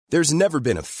There's never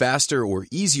been a faster or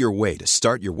easier way to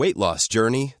start your weight loss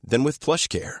journey than with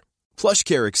PlushCare.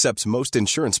 PlushCare accepts most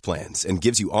insurance plans and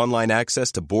gives you online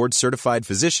access to board-certified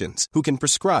physicians who can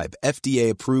prescribe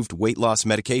FDA-approved weight loss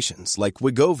medications like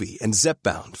Wegovy and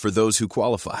Zepbound for those who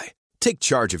qualify. Take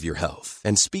charge of your health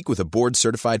and speak with a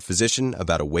board-certified physician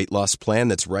about a weight loss plan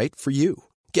that's right for you.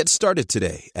 Get started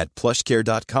today at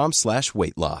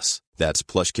plushcare.com/weight loss. That's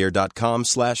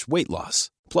plushcare.com/weight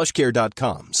loss.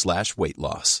 plushcare.com/weight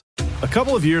loss. A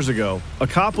couple of years ago, a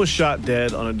cop was shot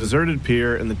dead on a deserted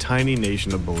pier in the tiny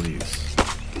nation of Belize.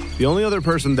 The only other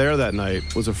person there that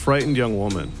night was a frightened young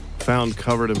woman, found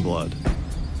covered in blood.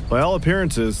 By all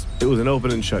appearances, it was an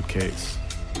open and shut case.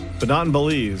 But not in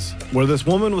Belize, where this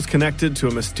woman was connected to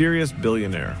a mysterious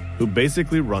billionaire who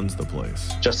basically runs the place.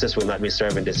 Justice will not be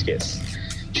served in this case.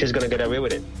 She's gonna get away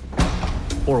with it.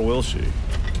 Or will she?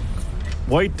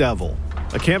 White Devil,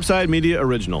 a Campside Media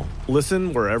original.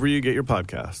 Listen wherever you get your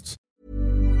podcasts.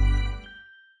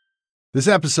 This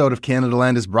episode of Canada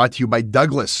Land is brought to you by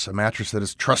Douglas, a mattress that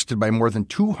is trusted by more than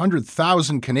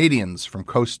 200,000 Canadians from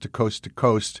coast to coast to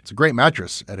coast. It's a great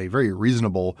mattress at a very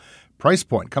reasonable price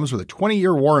point. Comes with a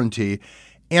 20-year warranty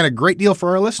and a great deal for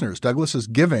our listeners. Douglas is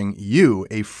giving you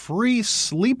a free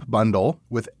sleep bundle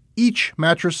with each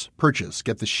mattress purchase.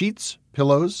 Get the sheets,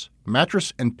 pillows,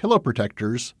 mattress, and pillow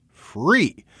protectors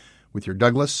free with your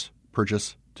Douglas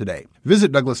purchase today.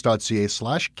 Visit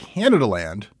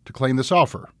douglas.ca/Canadaland to claim this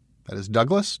offer. That is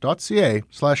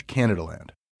douglas.ca/Canadaland.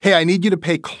 Hey, I need you to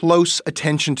pay close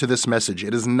attention to this message.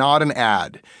 It is not an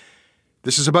ad.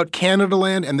 This is about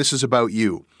Canadaland and this is about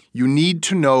you. You need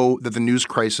to know that the news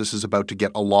crisis is about to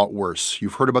get a lot worse.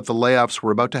 You've heard about the layoffs.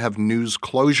 We're about to have news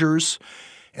closures.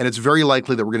 And it's very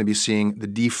likely that we're going to be seeing the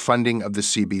defunding of the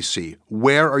CBC.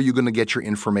 Where are you going to get your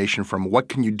information from? What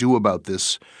can you do about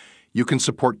this? You can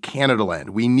support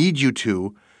Canadaland. We need you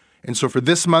to. And so for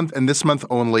this month and this month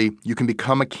only, you can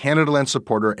become a Canadaland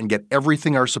supporter and get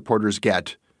everything our supporters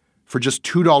get for just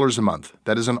 $2 a month.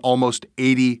 That is an almost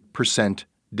 80%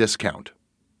 discount.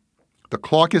 The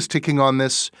clock is ticking on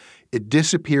this. It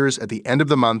disappears at the end of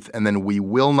the month, and then we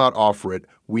will not offer it.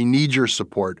 We need your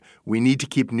support. We need to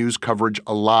keep news coverage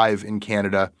alive in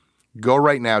Canada. Go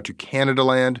right now to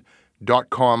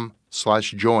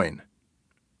canadaland.com/join.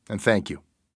 And thank you.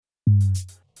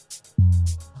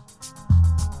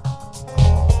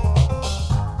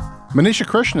 Manisha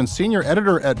Krishnan, senior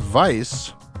editor at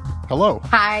Vice. Hello.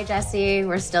 Hi, Jesse.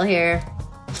 We're still here.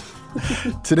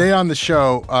 Today on the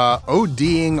show,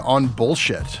 ODing on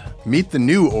bullshit. Meet the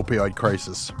new opioid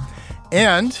crisis.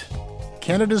 And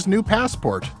Canada's new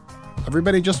passport.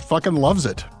 Everybody just fucking loves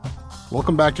it.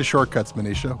 Welcome back to Shortcuts,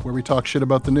 Manisha, where we talk shit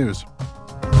about the news.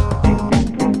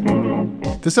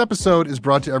 This episode is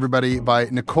brought to everybody by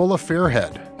Nicola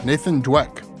Fairhead, Nathan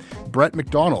Dweck, Brett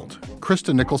McDonald,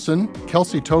 Krista Nicholson,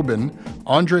 Kelsey Tobin,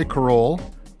 Andre Carroll,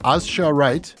 Azsha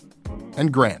Wright,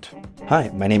 and Grant.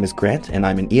 Hi, my name is Grant, and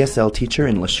I'm an ESL teacher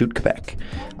in Lachute, Quebec.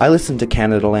 I listen to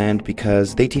Canada Land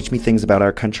because they teach me things about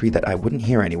our country that I wouldn't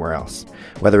hear anywhere else.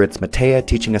 Whether it's Matea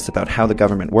teaching us about how the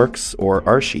government works, or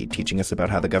Archie teaching us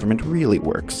about how the government really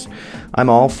works. I'm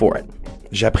all for it.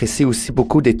 J'apprécie aussi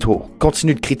beaucoup des taux.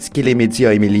 Continue de critiquer les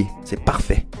médias, Émilie. C'est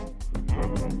parfait.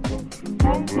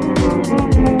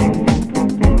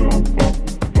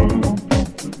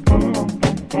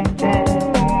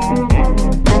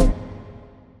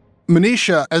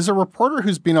 Manisha, as a reporter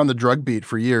who's been on the drug beat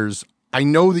for years, I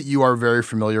know that you are very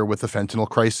familiar with the fentanyl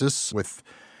crisis, with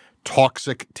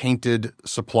toxic, tainted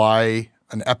supply,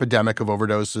 an epidemic of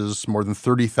overdoses, more than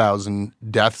 30,000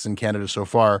 deaths in Canada so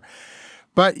far.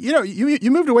 But, you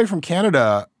moved away from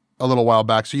Canada a little while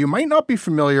back, so you might not be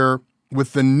familiar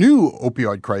with the new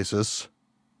opioid crisis,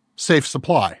 safe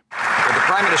supply. What the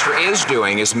Prime Minister is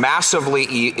doing is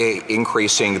massively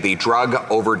increasing the drug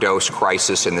overdose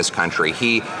crisis in this country.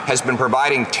 He has been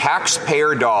providing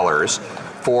taxpayer dollars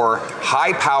for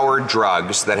high-powered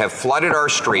drugs that have flooded our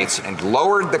streets and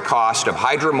lowered the cost of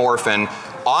hydromorphine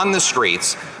on the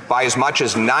streets by as much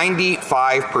as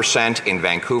 95% in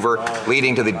Vancouver,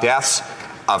 leading to the deaths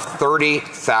of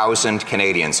 30,000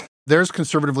 Canadians. There's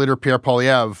Conservative leader Pierre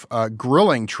Poilievre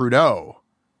grilling Trudeau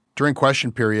during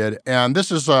question period. And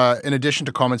this is in addition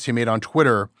to comments he made on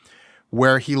Twitter,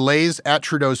 where he lays at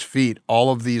Trudeau's feet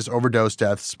all of these overdose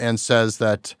deaths and says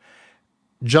that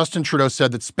Justin Trudeau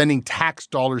said that spending tax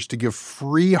dollars to give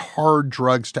free hard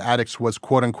drugs to addicts was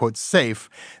quote unquote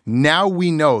safe. Now we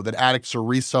know that addicts are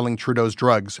reselling Trudeau's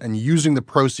drugs and using the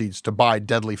proceeds to buy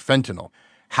deadly fentanyl.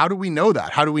 How do we know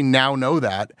that? How do we now know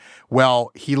that?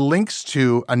 Well, he links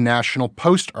to a National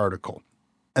Post article.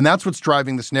 And that's what's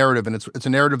driving this narrative, and it's a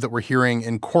narrative that we're hearing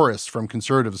in chorus from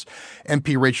Conservatives.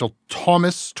 MP Rachel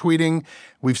Thomas tweeting,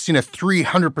 "We've seen a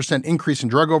 300% increase in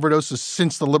drug overdoses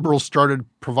since the Liberals started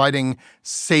providing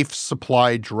safe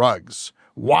supply drugs.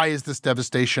 Why is this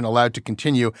devastation allowed to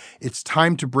continue? It's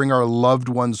time to bring our loved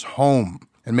ones home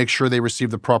and make sure they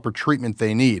receive the proper treatment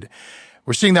they need."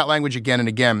 We're seeing that language again and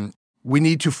again. We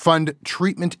need to fund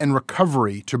treatment and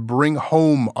recovery to bring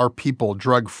home our people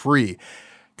drug-free.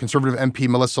 Conservative MP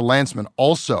Melissa Lantsman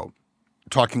also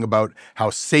talking about how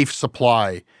safe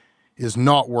supply is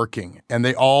not working, and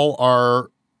they all are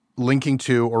linking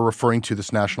to or referring to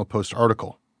this National Post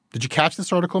article. Did you catch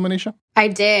this article, Manisha? I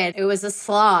did. It was a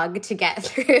slog to get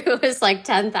through. It was like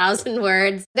 10,000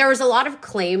 words. There was a lot of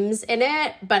claims in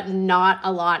it, but not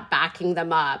a lot backing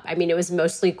them up. I mean, it was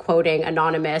mostly quoting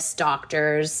anonymous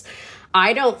doctors.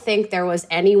 I don't think there was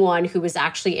anyone who was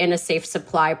actually in a safe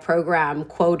supply program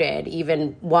quoted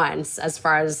even once, as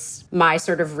far as my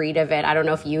sort of read of it. I don't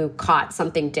know if you caught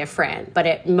something different, but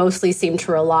it mostly seemed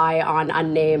to rely on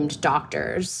unnamed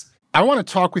doctors. I want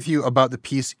to talk with you about the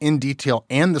piece in detail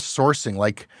and the sourcing,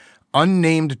 like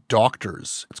unnamed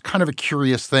doctors. It's kind of a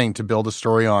curious thing to build a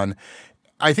story on.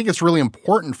 I think it's really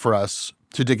important for us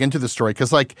to dig into the story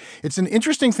because, it's an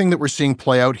interesting thing that we're seeing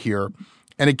play out here.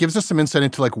 And it gives us some insight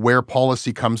into where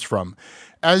policy comes from.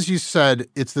 As you said,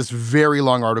 it's this very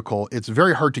long article. It's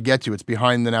very hard to get to. It's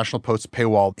behind the National Post's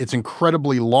paywall. It's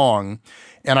incredibly long,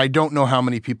 and I don't know how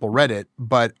many people read it,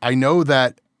 but I know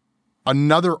that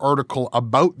another article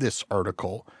about this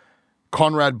article,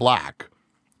 Conrad Black,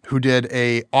 who did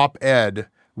a op-ed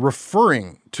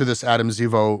referring to this Adam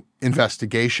Zivo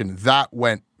investigation, that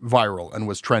went viral and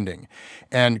was trending.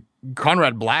 And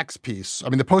Conrad Black's piece,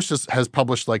 the Post has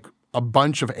published a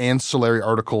bunch of ancillary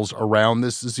articles around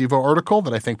this Zivo article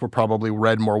that I think were probably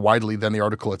read more widely than the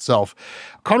article itself.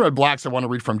 Conrad Black's I want to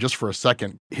read from just for a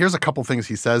second. Here's a couple things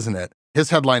he says in it. His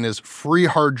headline is, "Free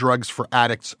hard drugs for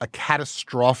addicts, a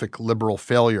catastrophic liberal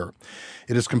failure.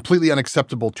 It is completely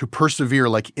unacceptable to persevere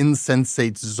like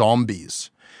insensate zombies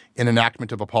in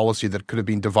enactment of a policy that could have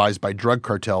been devised by drug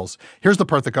cartels." Here's the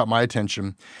part that got my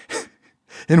attention,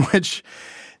 in which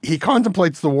he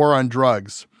contemplates the war on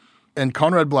drugs. And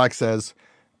Conrad Black says,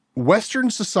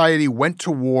 "Western society went to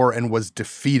war and was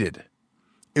defeated.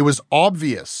 It was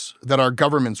obvious that our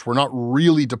governments were not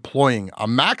really deploying a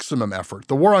maximum effort.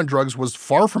 The war on drugs was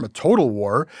far from a total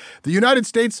war. The United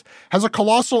States has a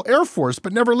colossal air force,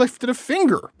 but never lifted a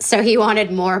finger." So he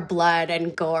wanted more blood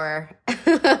and gore.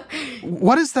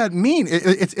 What does that mean?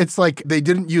 It's like they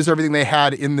didn't use everything they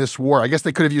had in this war. I guess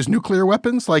they could have used nuclear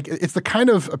weapons. It's the kind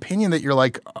of opinion that you're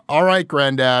like, all right,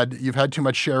 granddad, you've had too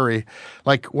much sherry.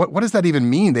 What does that even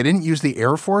mean? They didn't use the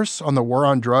Air Force on the war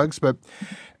on drugs, but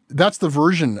that's the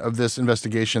version of this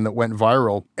investigation that went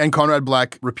viral. And Conrad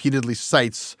Black repeatedly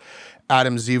cites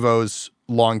Adam Zivo's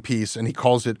long piece, and he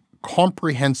calls it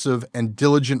comprehensive and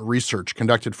diligent research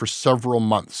conducted for several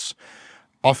months.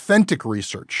 Authentic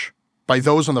research by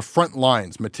those on the front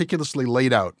lines, meticulously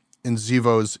laid out in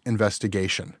Zivo's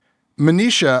investigation.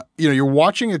 Manisha, you're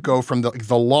watching it go from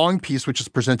the long piece, which is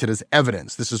presented as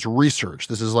evidence. This is research.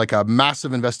 This is like a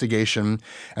massive investigation.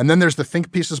 And then there's the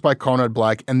think pieces by Conrad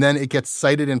Black. And then it gets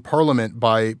cited in Parliament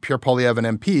by Pierre Poilievre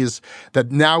and MPs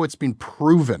that now it's been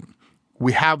proven.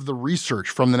 We have the research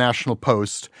from the National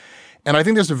Post. And I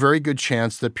think there's a very good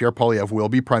chance that Pierre Poilievre will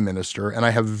be prime minister. And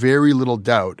I have very little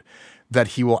doubt that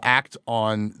he will act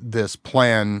on this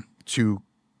plan to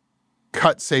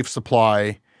cut safe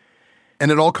supply. And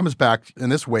it all comes back in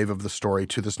this wave of the story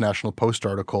to this National Post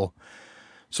article.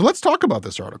 So let's talk about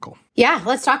this article. Yeah,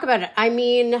 let's talk about it.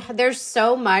 There's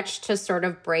so much to sort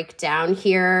of break down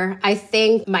here. I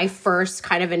think my first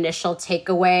kind of initial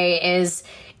takeaway is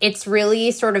it's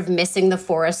really sort of missing the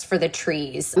forest for the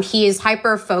trees. He is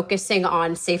hyper-focusing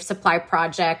on safe supply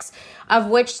projects, of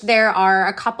which there are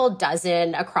a couple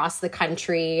dozen across the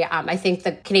country. I think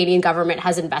the Canadian government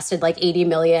has invested like $80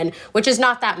 million, which is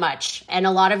not that much. And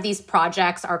a lot of these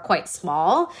projects are quite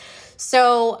small.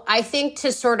 So I think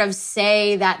to sort of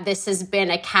say that this has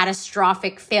been a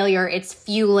catastrophic failure, it's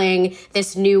fueling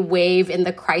this new wave in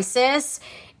the crisis,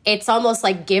 it's almost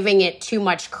like giving it too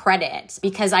much credit,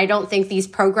 because I don't think these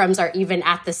programs are even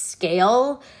at the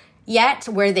scale yet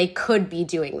where they could be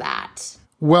doing that.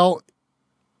 Well,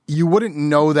 you wouldn't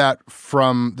know that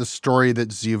from the story that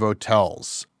Zivo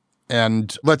tells.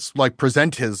 And let's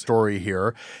present his story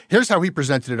here. Here's how he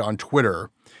presented it on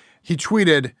Twitter. He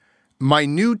tweeted, "My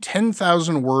new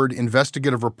 10,000-word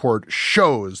investigative report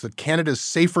shows that Canada's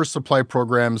safer supply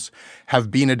programs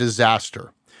have been a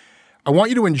disaster. I want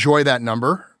you to enjoy that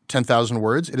number, 10,000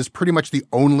 words. It is pretty much the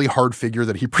only hard figure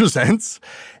that he presents.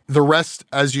 The rest,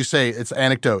 as you say, it's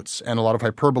anecdotes and a lot of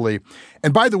hyperbole.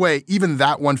 And by the way, even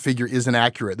that one figure is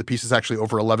inaccurate. The piece is actually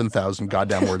over 11,000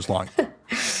 goddamn words long.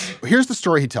 Here's the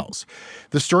story he tells.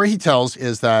 The story he tells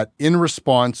is that in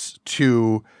response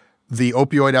to the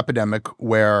opioid epidemic,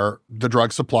 where the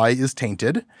drug supply is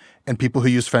tainted and people who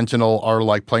use fentanyl are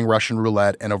like playing Russian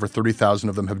roulette and over 30,000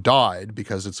 of them have died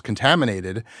because it's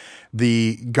contaminated,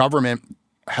 the government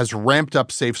has ramped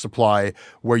up safe supply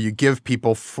where you give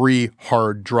people free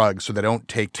hard drugs so they don't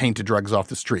take tainted drugs off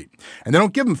the street. And they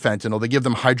don't give them fentanyl, they give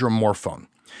them hydromorphone.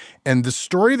 And the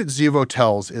story that Zivo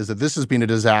tells is that this has been a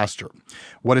disaster.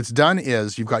 What it's done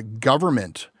is you've got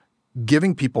government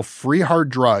giving people free hard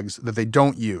drugs that they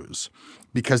don't use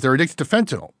because they're addicted to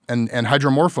fentanyl. And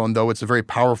hydromorphone, though it's a very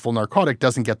powerful narcotic,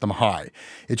 doesn't get them high.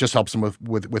 It just helps them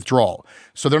with withdrawal.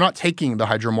 So they're not taking the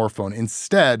hydromorphone.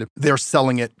 Instead, they're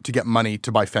selling it to get money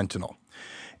to buy fentanyl.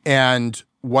 And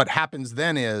what happens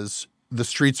then is the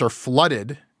streets are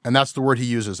flooded, and that's the word he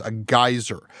uses, a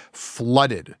geyser,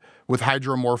 flooded with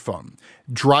hydromorphone,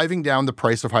 driving down the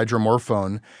price of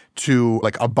hydromorphone to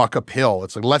like $1 a pill.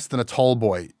 It's like less than a tall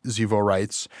boy, Zivo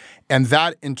writes. And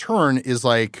that in turn is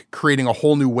like creating a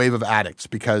whole new wave of addicts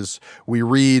because we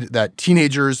read that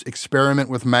teenagers experiment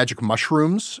with magic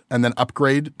mushrooms and then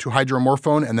upgrade to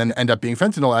hydromorphone and then end up being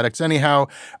fentanyl addicts anyhow.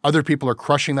 Other people are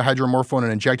crushing the hydromorphone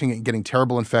and injecting it and getting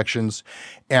terrible infections.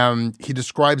 And he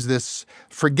describes this,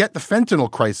 forget the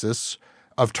fentanyl crisis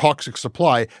of toxic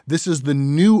supply. This is the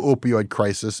new opioid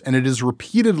crisis, and it is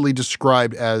repeatedly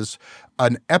described as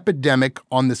an epidemic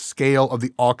on the scale of the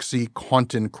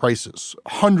OxyContin crisis.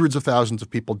 Hundreds of thousands of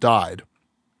people died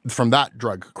from that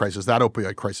drug crisis, that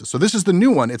opioid crisis. So this is the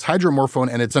new one. It's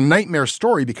hydromorphone, and it's a nightmare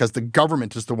story because the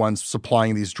government is the ones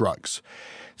supplying these drugs.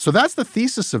 So that's the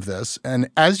thesis of this.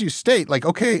 And as you state, like,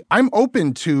 okay, I'm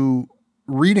open to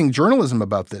reading journalism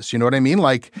about this. You know what I mean?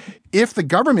 Like, if the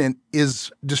government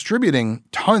is distributing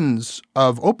tons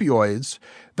of opioids,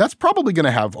 that's probably going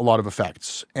to have a lot of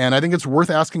effects. And I think it's worth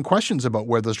asking questions about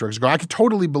where those drugs go. I could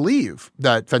totally believe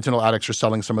that fentanyl addicts are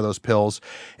selling some of those pills,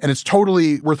 and it's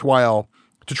totally worthwhile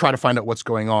to try to find out what's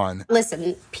going on.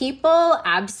 Listen, people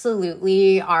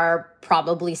absolutely are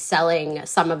probably selling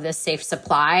some of this safe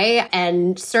supply,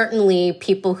 and certainly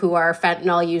people who are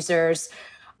fentanyl users,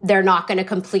 they're not going to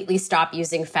completely stop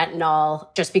using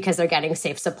fentanyl just because they're getting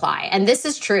safe supply. And this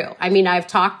is true. I mean, I've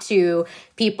talked to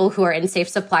people who are in safe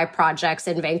supply projects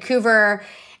in Vancouver,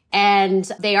 and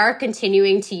they are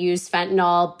continuing to use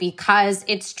fentanyl because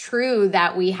it's true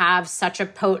that we have such a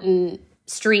potent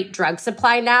street drug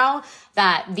supply now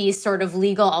that these sort of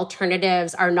legal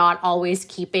alternatives are not always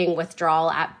keeping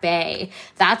withdrawal at bay.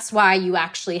 That's why you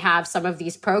actually have some of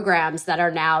these programs that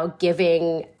are now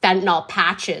giving fentanyl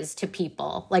patches to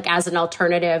people, like as an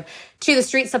alternative to the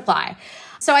street supply.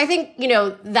 So I think,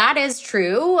 that is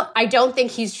true. I don't think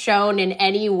he's shown in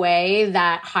any way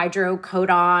that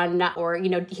hydrocodone or,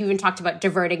 he even talked about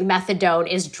diverting methadone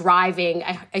is driving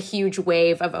a huge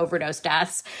wave of overdose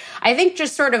deaths. I think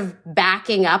just sort of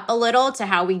backing up a little to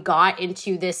how we got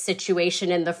into this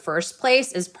situation in the first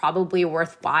place is probably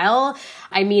worthwhile.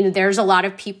 I mean, there's a lot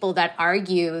of people that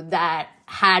argue that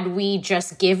had we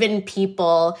just given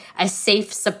people a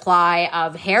safe supply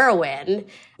of heroin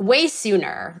way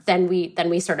sooner than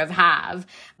we sort of have,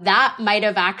 that might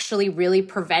have actually really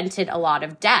prevented a lot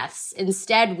of deaths.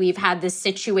 Instead, we've had this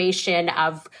situation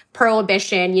of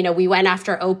prohibition. We went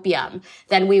after opium,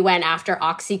 then we went after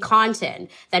OxyContin,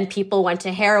 then people went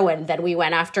to heroin, then we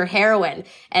went after heroin.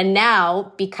 And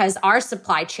now, because our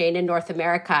supply chain in North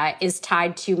America is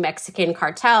tied to Mexican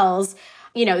cartels,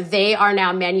 they are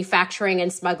now manufacturing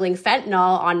and smuggling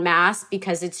fentanyl en masse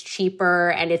because it's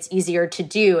cheaper and it's easier to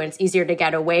do and it's easier to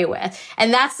get away with.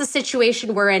 And that's the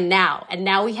situation we're in now. And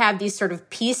now we have these sort of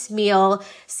piecemeal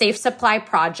safe supply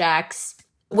projects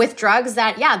with drugs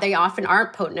that, they often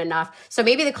aren't potent enough. So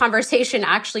maybe the conversation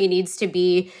actually needs to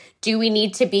be, do we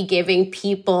need to be giving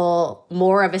people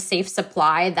more of a safe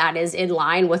supply that is in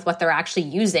line with what they're actually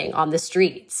using on the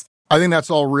streets? I think that's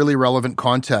all really relevant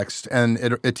context, and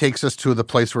it takes us to the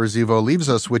place where Zivo leaves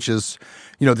us, which is,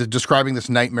 describing this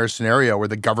nightmare scenario where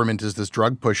the government is this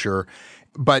drug pusher.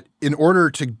 But in order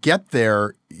to get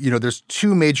there, there's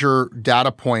two major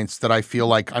data points that I feel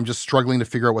like I'm just struggling to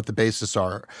figure out what the basis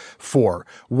are for.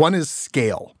 One is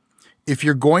scale. If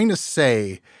you're going to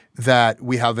say that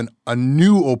we have a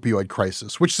new opioid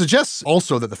crisis, which suggests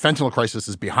also that the fentanyl crisis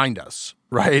is behind us,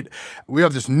 right? We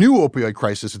have this new opioid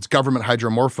crisis. It's government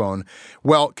hydromorphone.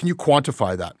 Well, can you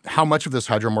quantify that? How much of this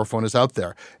hydromorphone is out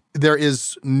there? there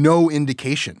is no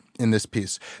indication in this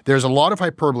piece. There's a lot of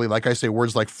hyperbole, like I say,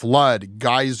 words like flood,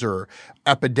 geyser,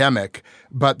 epidemic,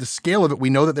 but the scale of it, we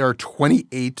know that there are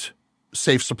 28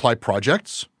 safe supply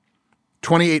projects.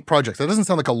 28 projects. That doesn't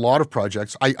sound like a lot of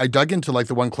projects. I dug into like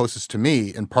the one closest to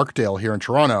me in Parkdale here in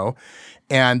Toronto,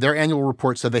 and their annual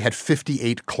report said they had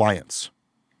 58 clients.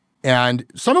 And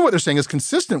some of what they're saying is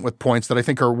consistent with points that I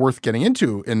think are worth getting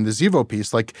into in the Zevo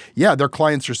piece. Like, yeah, their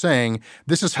clients are saying,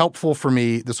 this is helpful for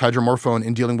me, this hydromorphone,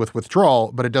 in dealing with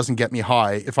withdrawal, but it doesn't get me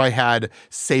high. If I had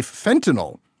safe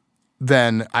fentanyl,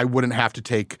 then I wouldn't have to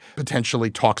take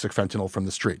potentially toxic fentanyl from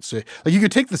the streets. So, like, you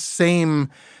could take the same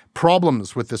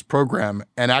problems with this program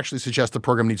and actually suggest the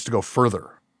program needs to go further,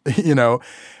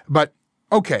 But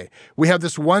okay, we have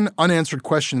this one unanswered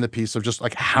question in the piece of just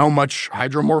like how much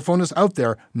hydromorphone is out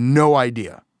there. No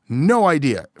idea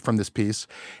from this piece.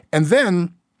 And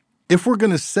then if we're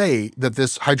going to say that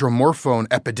this hydromorphone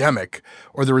epidemic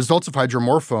or the results of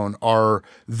hydromorphone are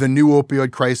the new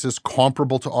opioid crisis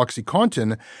comparable to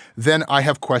OxyContin, then I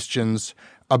have questions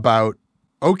about,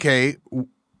 okay,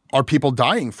 are people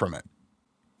dying from it?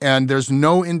 And there's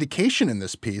no indication in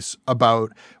this piece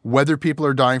about whether people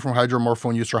are dying from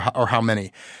hydromorphone use or how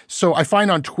many. So I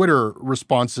find on Twitter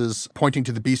responses pointing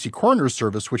to the BC Coroner's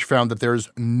Service, which found that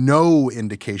there's no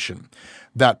indication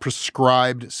that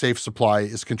prescribed safe supply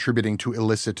is contributing to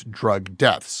illicit drug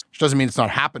deaths. Which doesn't mean it's not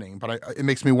happening, but it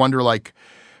makes me wonder, like,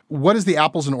 what is the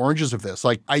apples and oranges of this?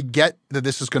 Like, I get that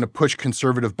this is going to push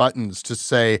conservative buttons to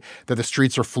say that the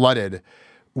streets are flooded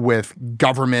with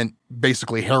government,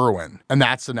 basically heroin, and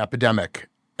that's an epidemic,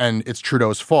 and it's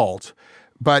Trudeau's fault.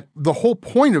 But the whole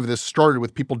point of this started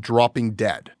with people dropping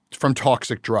dead from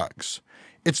toxic drugs.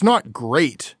 It's not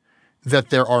great that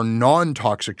there are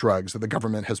non-toxic drugs that the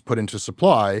government has put into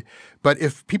supply, but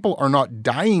if people are not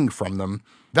dying from them,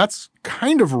 that's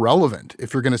kind of relevant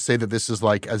if you're going to say that this is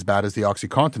like as bad as the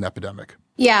OxyContin epidemic.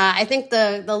 Yeah, I think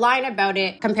the line about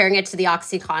it, comparing it to the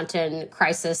OxyContin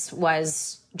crisis,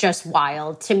 was just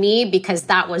wild to me, because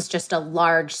that was just a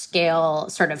large scale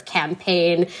sort of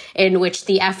campaign in which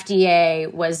the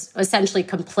FDA was essentially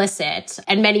complicit,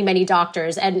 and many, many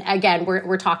doctors. And again,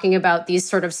 we're talking about these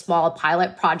sort of small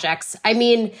pilot projects. I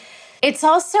mean, it's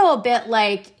also a bit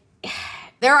like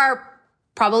there are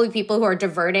probably people who are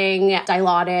diverting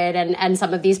Dilaudid and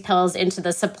some of these pills into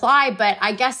the supply. But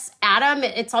I guess, Adam,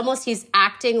 it's almost he's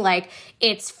acting like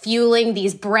it's fueling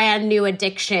these brand new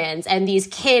addictions and these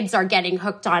kids are getting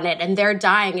hooked on it and they're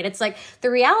dying. And it's like, the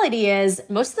reality is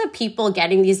most of the people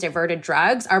getting these diverted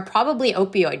drugs are probably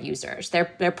opioid users.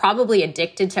 They're probably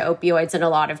addicted to opioids in a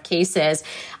lot of cases.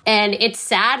 And it's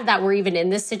sad that we're even in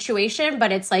this situation,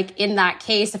 but it's like, in that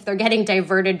case, if they're getting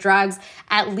diverted drugs,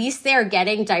 at least they're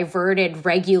getting diverted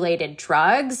regulated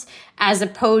drugs as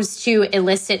opposed to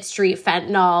illicit street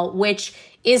fentanyl, which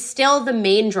is still the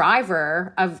main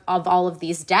driver of all of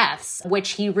these deaths,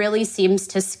 which he really seems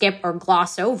to skip or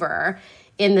gloss over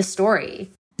in the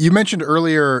story. You mentioned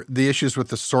earlier the issues with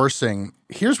the sourcing.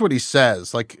 Here's what he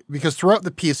says, because throughout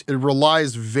the piece, it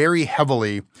relies very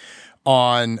heavily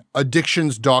on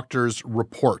addictions doctors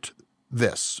report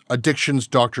this, addictions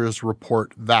doctors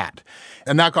report that.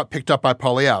 And that got picked up by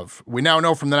Poilievre. We now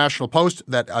know from the National Post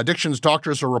that addictions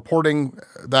doctors are reporting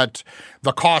that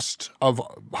the cost of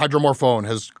hydromorphone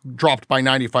has dropped by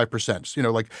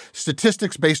 95%. Like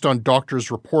statistics based on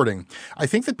doctors reporting. I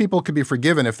think that people could be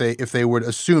forgiven if they would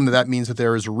assume that means that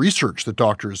there is research that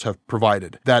doctors have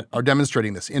provided that are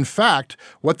demonstrating this. In fact,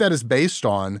 what that is based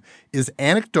on is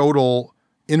anecdotal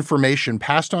information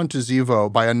passed on to Zevo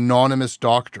by anonymous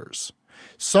doctors.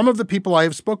 Some of the people I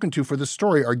have spoken to for this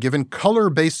story are given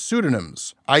color-based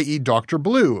pseudonyms, i.e. Dr.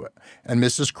 Blue and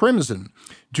Mrs. Crimson,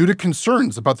 due to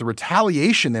concerns about the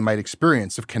retaliation they might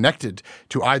experience if connected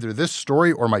to either this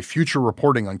story or my future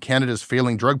reporting on Canada's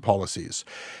failing drug policies.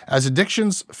 As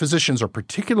addictions physicians are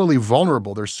particularly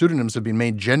vulnerable, their pseudonyms have been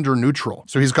made gender neutral.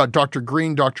 So he's got Dr.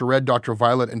 Green, Dr. Red, Dr.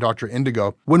 Violet, and Dr.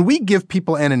 Indigo. When we give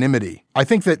people anonymity, I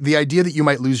think that the idea that you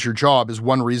might lose your job is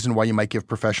one reason why you might give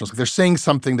professionals. They're saying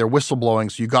something, they're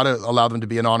whistleblowing, so you got to allow them to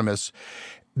be anonymous.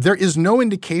 There is no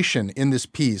indication in this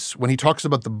piece when he talks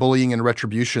about the bullying and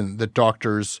retribution that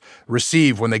doctors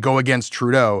receive when they go against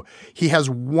Trudeau. He has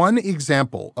one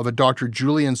example of a Dr.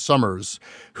 Julian Summers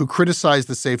who criticized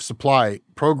the Safe Supply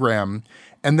program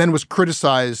and then was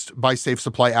criticized by Safe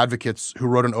Supply advocates who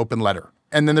wrote an open letter.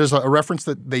 And then there's a reference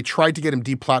that they tried to get him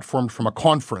deplatformed from a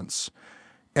conference.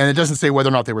 And it doesn't say whether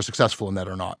or not they were successful in that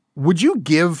or not. Would you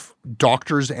give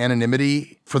doctors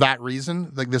anonymity for that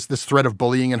reason, like this threat of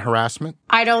bullying and harassment?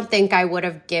 I don't think I would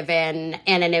have given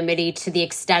anonymity to the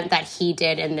extent that he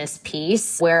did in this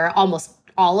piece, where almost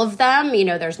all of them,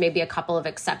 there's maybe a couple of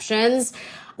exceptions,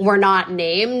 were not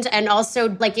named. And also,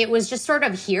 like, it was just sort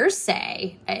of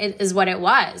hearsay is what it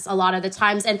was a lot of the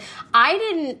times. And I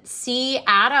didn't see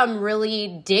Adam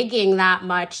really digging that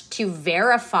much to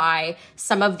verify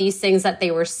some of these things that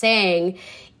they were saying,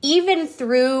 even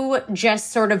through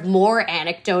just sort of more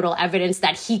anecdotal evidence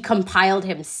that he compiled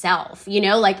himself. You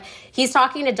know, like, he's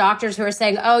talking to doctors who are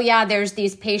saying, oh yeah, there's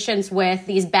these patients with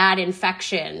these bad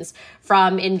infections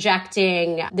from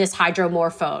injecting this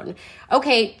hydromorphone.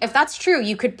 Okay, if that's true,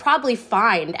 you could probably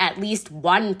find at least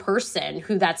one person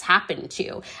who that's happened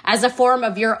to as a form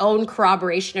of your own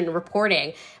corroboration and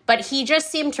reporting. But he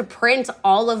just seemed to print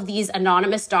all of these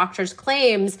anonymous doctors'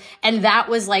 claims, and that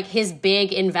was like his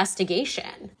big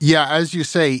investigation. Yeah, as you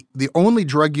say, the only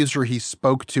drug user he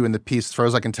spoke to in the piece, as far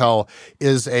as I can tell,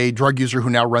 is a drug user who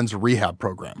now runs a rehab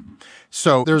program.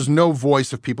 So there's no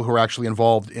voice of people who are actually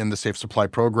involved in the Safe Supply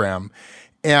program.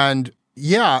 And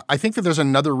yeah, I think that there's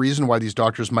another reason why these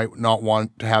doctors might not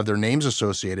want to have their names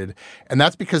associated, and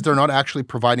that's because they're not actually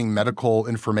providing medical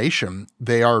information.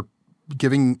 They are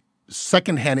giving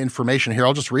secondhand information. Here,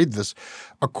 I'll just read this.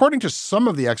 According to some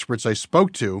of the experts I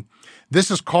spoke to, this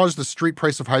has caused the street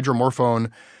price of hydromorphone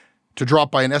to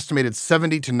drop by an estimated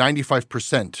 70 to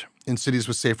 95% in cities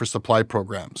with safer supply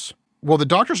programs. Well, the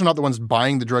doctors are not the ones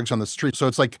buying the drugs on the street. So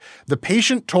it's like the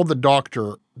patient told the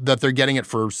doctor that they're getting it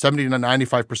for 70 to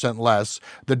 95% less.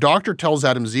 The doctor tells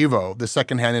Adam Zivo the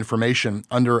secondhand information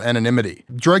under anonymity.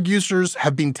 Drug users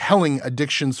have been telling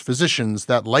addictions physicians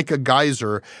that, like a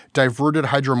geyser, diverted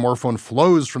hydromorphone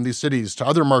flows from these cities to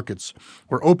other markets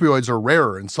where opioids are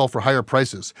rarer and sell for higher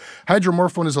prices.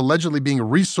 Hydromorphone is allegedly being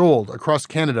resold across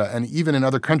Canada and even in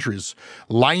other countries,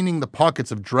 lining the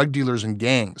pockets of drug dealers and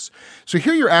gangs. So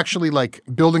here you're actually like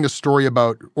building a story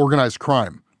about organized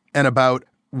crime and about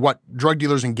what drug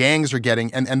dealers and gangs are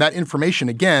getting. And that information,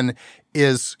 again,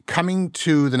 is coming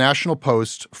to the National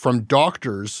Post from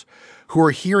doctors who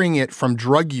are hearing it from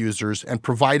drug users and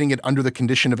providing it under the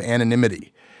condition of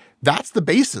anonymity. That's the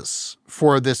basis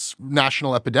for this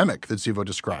national epidemic that Zivo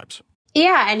describes.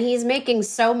 Yeah, and he's making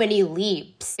so many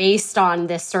leaps based on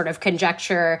this sort of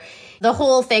conjecture. The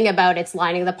whole thing about it's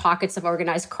lining the pockets of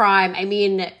organized crime, I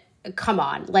mean, come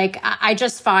on. Like, I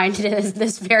just find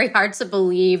this very hard to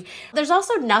believe. There's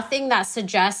also nothing that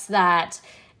suggests that,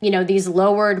 you know, these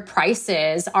lowered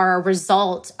prices are a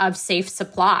result of safe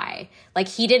supply. Like,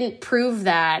 he didn't prove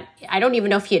that. I don't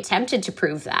even know if he attempted to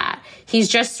prove that. He's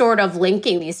just sort of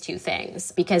linking these two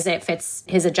things because it fits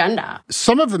his agenda.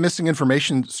 Some of the missing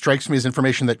information strikes me as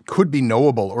information that could be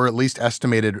knowable or at least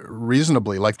estimated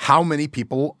reasonably, like how many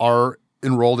people are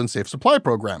enrolled in safe supply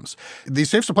programs. These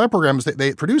safe supply programs,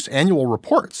 they produce annual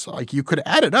reports. Like, you could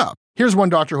add it up. Here's one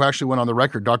doctor who actually went on the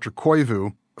record, Dr.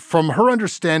 Poilievre. From her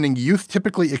understanding, youth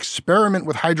typically experiment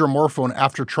with hydromorphone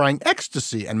after trying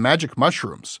ecstasy and magic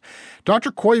mushrooms.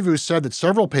 Dr. Poilievre said that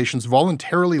several patients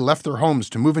voluntarily left their homes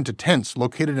to move into tents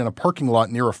located in a parking lot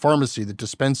near a pharmacy that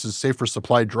dispenses safer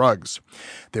supply drugs.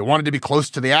 They wanted to be close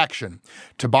to the action,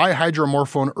 to buy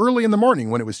hydromorphone early in the morning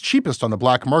when it was cheapest on the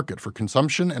black market for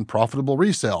consumption and profitable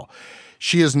resale.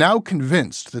 She is now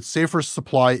convinced that safer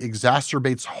supply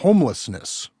exacerbates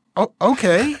homelessness. Oh,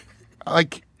 okay. I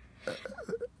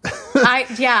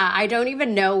don't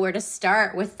even know where to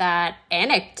start with that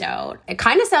anecdote. It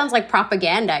kind of sounds like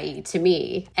propaganda-y to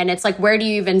me. And it's like, where do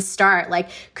you even start? Like,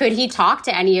 could he talk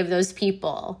to any of those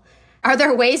people? Are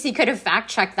there ways he could have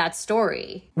fact-checked that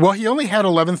story? Well, he only had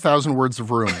 11,000 words of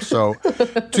room. So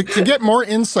to get more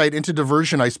insight into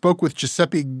diversion, I spoke with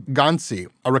Giuseppe Ganzi,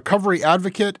 a recovery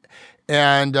advocate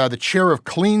and the chair of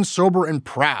Clean, Sober, and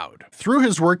Proud. Through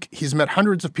his work, he's met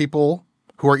hundreds of people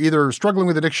who are either struggling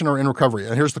with addiction or in recovery.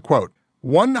 And here's the quote: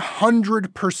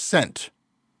 100%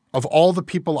 of all the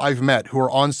people I've met who are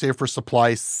on Safer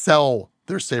Supply sell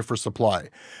their Safer Supply.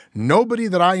 Nobody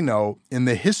that I know in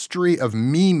the history of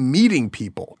me meeting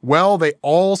people, well, they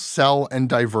all sell and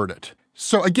divert it.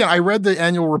 So again, I read the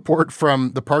annual report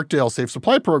from the Parkdale Safe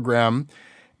Supply Program,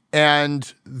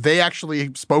 and they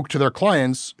actually spoke to their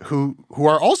clients who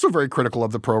are also very critical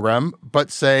of the program, but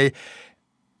say,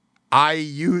 I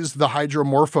use the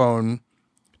hydromorphone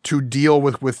to deal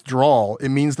with withdrawal. It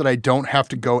means that I don't have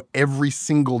to go every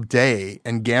single day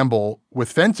and gamble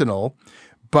with fentanyl,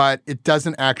 but it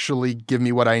doesn't actually give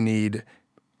me what I need.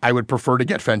 I would prefer to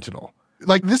get fentanyl.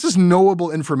 Like, this is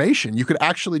knowable information. You could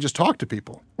actually just talk to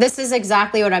people. This is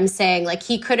exactly what I'm saying. Like,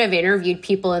 he could have interviewed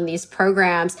people in these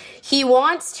programs. He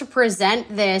wants to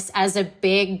present this as a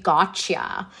big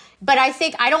gotcha. But I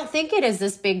don't think it is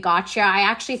this big gotcha. I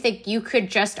actually think you could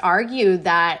just argue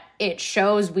that it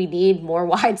shows we need more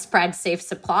widespread safe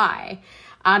supply.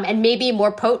 and maybe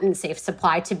more potent safe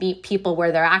supply to beat people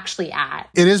where they're actually at.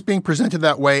 It is being presented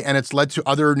that way, and it's led to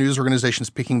other news organizations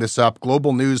picking this up.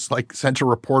 Global News sent a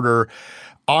reporter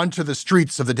onto the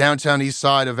streets of the downtown east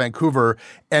side of Vancouver,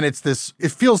 and it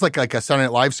feels like a Saturday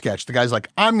Night Live sketch. The guy's like,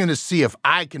 I'm going to see if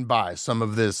I can buy some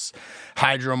of this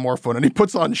hydromorphone, and he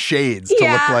puts on shades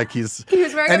to look like he was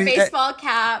wearing a baseball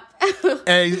cap.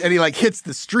 and he hits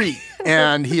the street,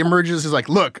 and he emerges, he's like,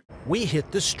 look. We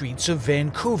hit the streets of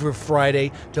Vancouver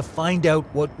Friday to find out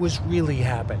what was really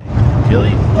happening.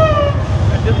 Dilly?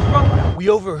 We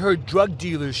overheard drug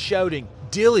dealers shouting,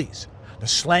 dillies, the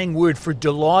slang word for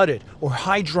Dilaudid or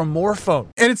hydromorphone.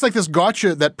 And it's like this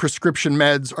gotcha that prescription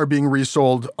meds are being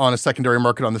resold on a secondary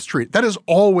market on the street. That has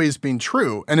always been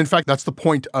true. And in fact, that's the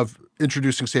point of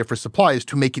introducing safer supply, is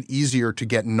to make it easier to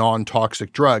get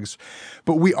non-toxic drugs.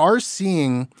 But we are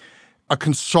seeing a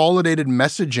consolidated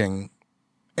messaging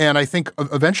and I think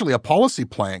eventually a policy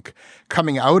plank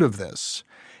coming out of this.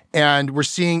 And we're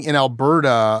seeing in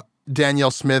Alberta,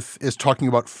 Danielle Smith is talking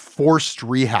about forced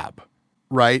rehab,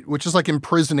 right? Which is like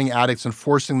imprisoning addicts and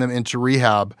forcing them into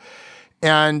rehab.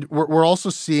 And we're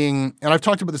also seeing, and I've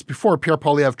talked about this before, Pierre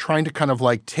Poilievre trying to kind of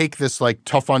take this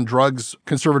tough on drugs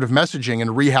conservative messaging,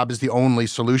 and rehab is the only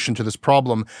solution to this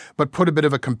problem, but put a bit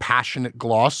of a compassionate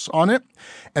gloss on it.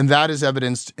 And that is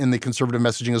evidenced in the conservative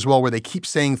messaging as well, where they keep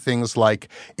saying things like,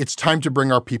 it's time to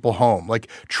bring our people home. Like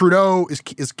Trudeau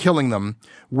is killing them.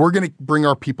 We're going to bring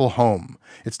our people home.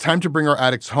 It's time to bring our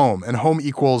addicts home. And home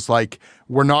equals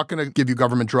we're not going to give you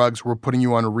government drugs. We're putting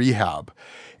you on rehab.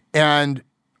 And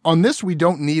on this, we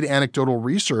don't need anecdotal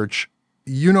research.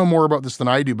 You know more about this than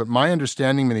I do, but my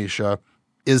understanding, Manisha,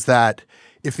 is that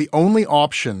if the only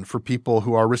option for people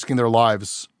who are risking their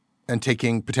lives and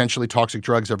taking potentially toxic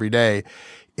drugs every day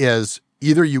is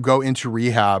either you go into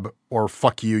rehab or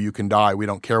fuck you, you can die, we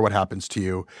don't care what happens to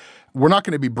you, we're not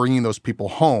going to be bringing those people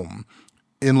home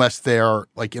unless they're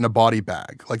in a body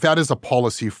bag. That is a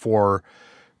policy for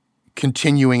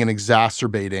continuing and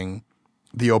exacerbating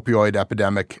the opioid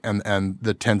epidemic and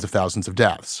the tens of thousands of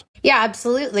deaths. Yeah,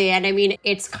 absolutely. And I mean,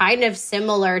 it's kind of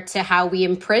similar to how we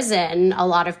imprison a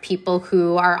lot of people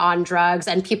who are on drugs.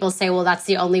 And people say, well, that's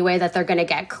the only way that they're going to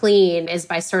get clean is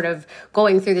by sort of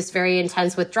going through this very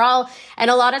intense withdrawal. And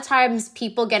a lot of times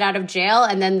people get out of jail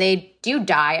and then they do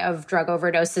die of drug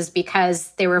overdoses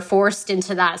because they were forced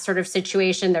into that sort of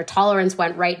situation. Their tolerance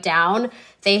went right down.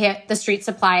 They hit the street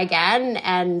supply again.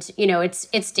 And,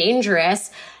 it's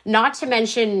dangerous. Not to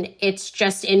mention, it's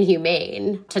just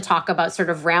inhumane to talk about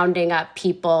sort of rounding up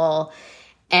people.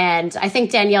 And I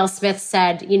think Danielle Smith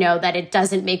said, that it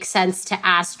doesn't make sense to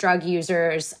ask drug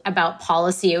users about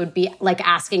policy. It would be like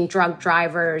asking drunk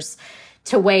drivers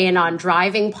to weigh in on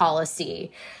driving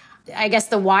policy. I guess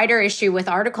the wider issue with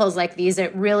articles like these,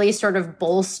 it really sort of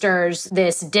bolsters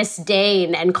this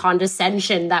disdain and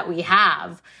condescension that we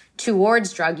have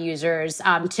towards drug users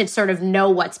to sort of know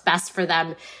what's best for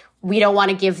them. We don't want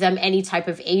to give them any type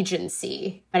of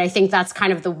agency. And I think that's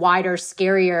kind of the wider,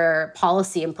 scarier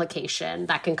policy implication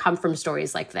that can come from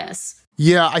stories like this.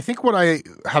 Yeah, I think what I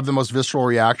have the most visceral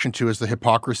reaction to is the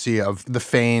hypocrisy of the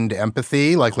feigned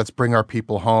empathy, let's bring our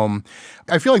people home.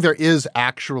 I feel like there is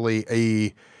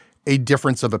actually a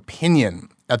difference of opinion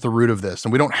at the root of this.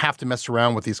 And we don't have to mess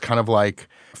around with these kind of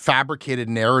fabricated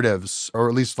narratives, or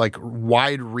at least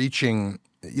wide-reaching,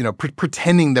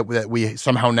 pretending that we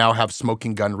somehow now have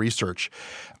smoking gun research.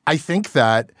 I think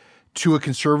that to a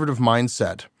conservative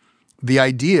mindset, the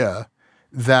idea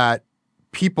that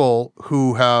people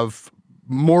who have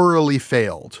morally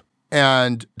failed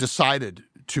and decided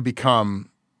to become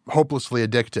hopelessly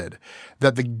addicted,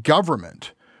 that the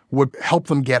government would help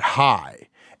them get high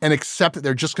and accept that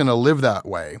they're just going to live that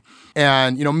way.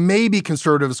 And, maybe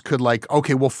conservatives could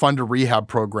okay, we'll fund a rehab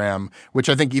program, which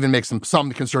I think even makes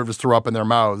some conservatives throw up in their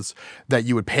mouths that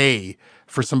you would pay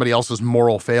for somebody else's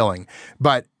moral failing.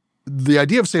 But the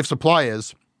idea of safe supply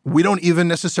is we don't even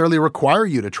necessarily require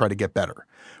you to try to get better.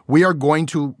 We are going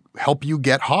to help you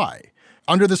get high.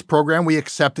 Under this program, we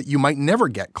accept that you might never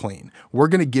get clean. We're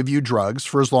going to give you drugs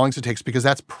for as long as it takes because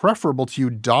that's preferable to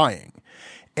you dying.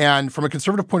 And from a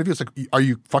conservative point of view, it's are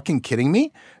you fucking kidding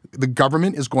me? The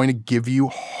government is going to give you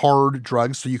hard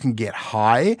drugs so you can get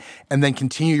high and then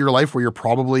continue your life where you're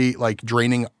probably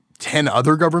draining 10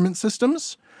 other government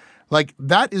systems?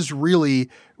 That is really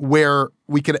where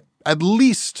we could at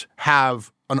least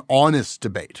have an honest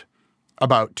debate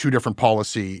about two different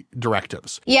policy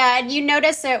directives. Yeah, and you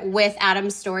notice it with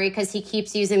Adam's story because he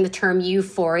keeps using the term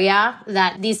euphoria,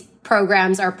 that these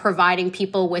programs are providing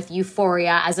people with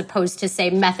euphoria as opposed to,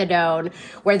 say, methadone,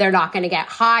 where they're not going to get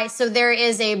high. So there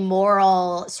is a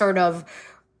moral sort of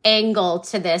angle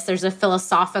to this. There's a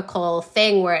philosophical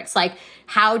thing where it's like,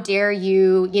 how dare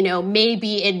you,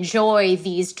 maybe enjoy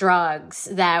these drugs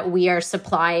that we are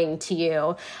supplying to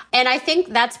you? And I think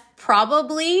that's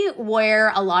probably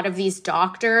where a lot of these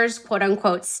doctors, quote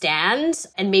unquote, stand.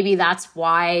 And maybe that's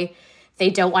why they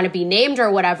don't want to be named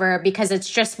or whatever, because it's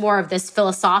just more of this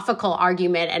philosophical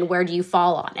argument and where do you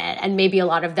fall on it? And maybe a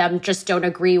lot of them just don't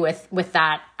agree with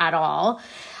that at all.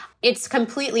 It's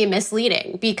completely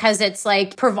misleading because it's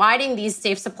like providing these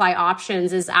safe supply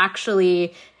options is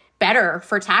actually better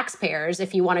for taxpayers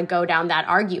if you want to go down that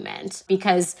argument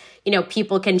because,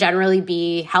 people can generally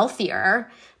be healthier,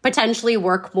 potentially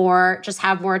work more, just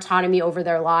have more autonomy over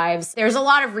their lives. There's a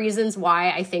lot of reasons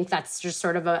why I think that's just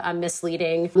sort of a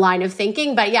misleading line of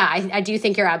thinking. But yeah, I do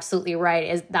think you're absolutely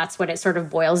right. That's what it sort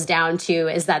of boils down to,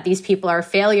 is that these people are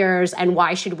failures and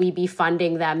why should we be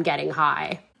funding them getting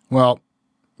high? Well,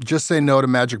 just say no to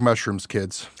magic mushrooms,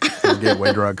 kids. They're a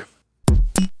gateway drug.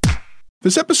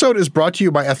 This episode is brought to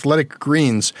you by Athletic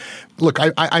Greens. Look,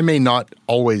 I may not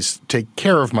always take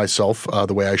care of myself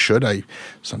the way I should. I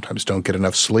sometimes don't get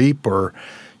enough sleep or,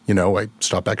 I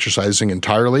stop exercising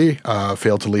entirely,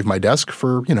 fail to leave my desk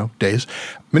for, days.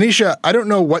 Manisha, I don't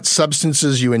know what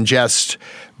substances you ingest,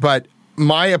 but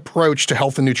my approach to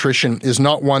health and nutrition is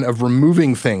not one of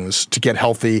removing things to get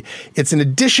healthy. It's in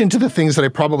addition to the things that I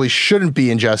probably shouldn't be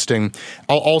ingesting.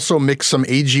 I'll also mix some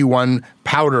AG1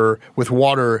 powder with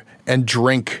water and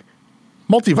drink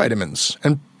multivitamins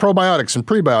and probiotics and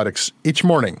prebiotics each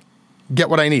morning. Get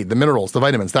what I need, the minerals, the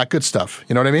vitamins, that good stuff.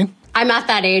 You know what I mean? I'm at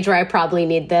that age where I probably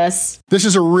need this. This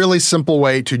is a really simple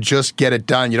way to just get it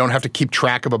done. You don't have to keep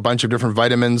track of a bunch of different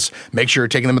vitamins. Make sure you're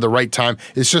taking them at the right time.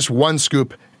 It's just one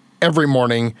scoop every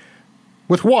morning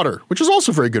with water, which is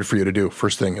also very good for you to do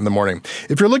first thing in the morning.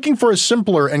 If you're looking for a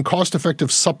simpler and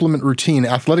cost-effective supplement routine,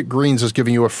 Athletic Greens is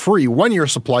giving you a free 1-year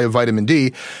supply of vitamin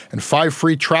D and 5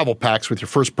 free travel packs with your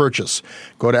first purchase.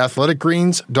 Go to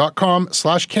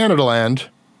athleticgreens.com/Canadaland.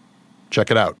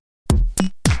 Check it out.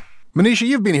 Manisha,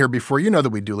 you've been here before. You know that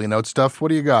we duly note stuff. What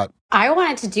do you got? I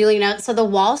wanted to duly note, so the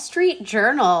Wall Street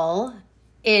Journal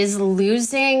is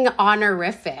losing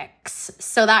honorifics.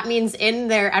 So that means in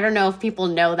their, I don't know if people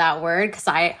know that word because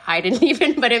I didn't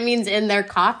even, but it means in their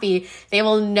copy, they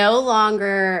will no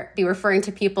longer be referring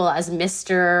to people as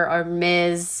Mr. or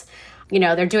Ms.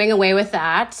 They're doing away with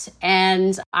that.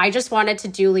 And I just wanted to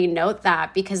duly note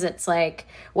that because it's like,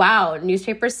 wow,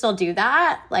 newspapers still do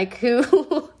that? Like who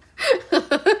do we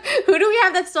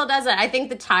have that still does it? I think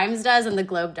the Times does and the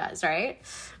Globe does, right?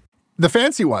 The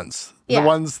fancy ones. Yeah. The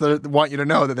ones that want you to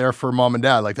know that they're for mom and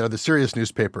dad. Like they're the serious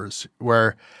newspapers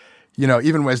where,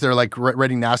 even as they're like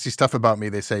writing nasty stuff about me,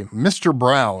 they say, Mr.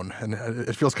 Brown. And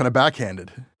it feels kind of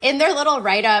backhanded. In their little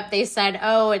write-up, they said,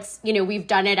 it's, we've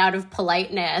done it out of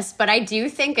politeness. But I do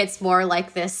think it's more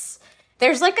like this.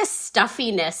 There's like a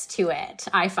stuffiness to it,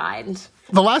 I find.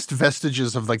 The last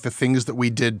vestiges of like the things that we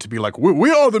did to be like, we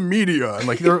are the media. And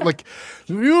like, they're like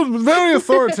very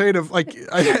authoritative. Like,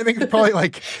 I think it's probably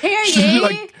like. Hear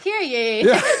ye.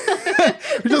 Yeah.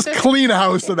 Just clean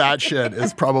house of that shit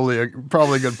is probably a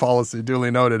good policy. Duly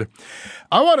noted.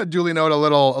 I want to duly note a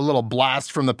little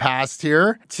blast from the past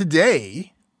here.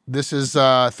 Today, this is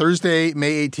Thursday,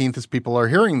 May 18th, as people are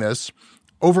hearing this,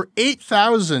 over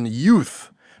 8,000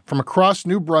 youth from across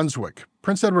New Brunswick,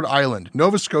 Prince Edward Island,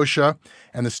 Nova Scotia,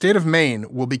 and the state of Maine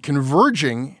will be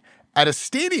converging at a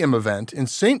stadium event in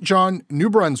St. John, New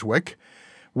Brunswick,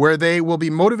 where they will be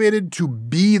motivated to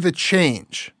be the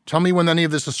change. Tell me when any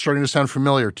of this is starting to sound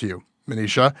familiar to you,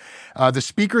 Manisha. The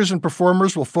speakers and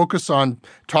performers will focus on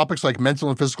topics like mental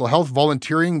and physical health,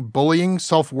 volunteering, bullying,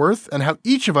 self-worth, and how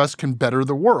each of us can better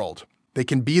the world. They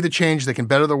can be the change. They can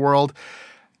better the world.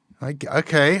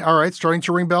 Okay, all right, starting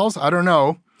to ring bells. I don't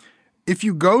know. If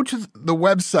you go to the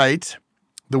website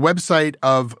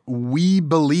of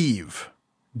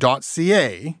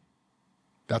webelieve.ca,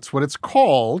 that's what it's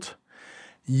called,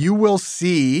 you will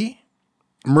see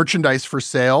merchandise for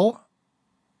sale,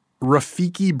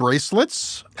 Rafiki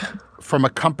bracelets from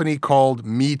a company called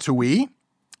Me to We,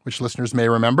 which listeners may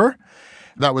remember.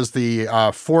 That was the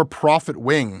for-profit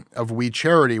wing of We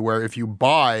Charity, where if you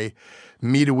buy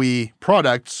Me to We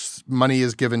products, money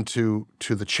is given to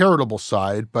the charitable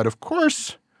side. But of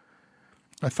course,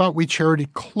 I thought We Charity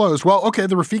closed. Well, okay,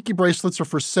 the Rafiki bracelets are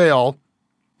for sale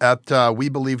at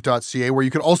webelieve.ca, where you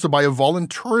can also buy a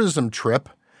voluntourism trip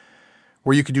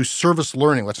where you could do service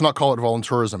learning. Let's not call it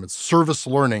voluntourism. It's service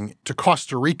learning to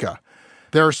Costa Rica.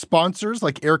 There are sponsors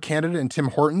like Air Canada and Tim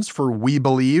Hortons for We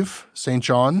Believe St.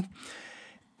 John.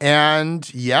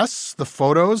 And yes, the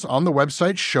photos on the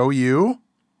website show you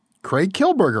Craig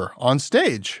Kilberger on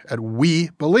stage at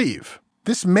We Believe.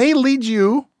 This may lead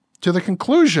you to the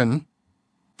conclusion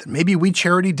that maybe We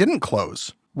Charity didn't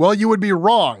close. Well, you would be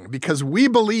wrong, because We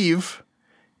Believe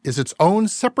is its own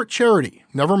separate charity.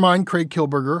 Never mind Craig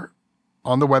Kilberger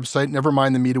on the website, never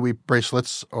mind the Me to We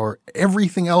bracelets or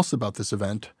everything else about this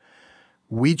event.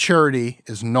 We Charity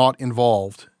is not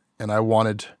involved, and I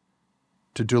wanted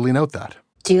to duly note that.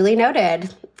 Duly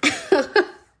noted.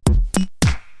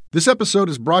 This episode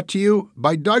is brought to you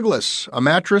by Douglas, a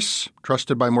mattress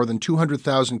trusted by more than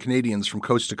 200,000 Canadians from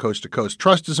coast to coast to coast.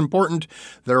 Trust is important.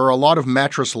 There are a lot of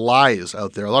mattress lies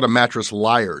out there, a lot of mattress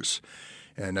liars.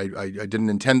 And I didn't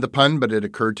intend the pun, but it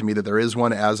occurred to me that there is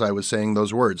one as I was saying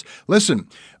those words. Listen,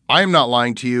 I am not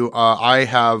lying to you. I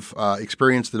have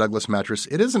experienced the Douglas mattress.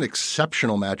 It is an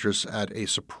exceptional mattress at a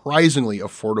surprisingly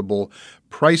affordable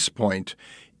price point.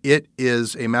 It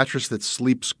is a mattress that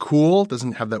sleeps cool,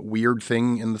 doesn't have that weird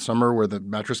thing in the summer where the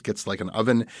mattress gets like an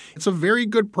oven. It's a very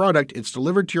good product. It's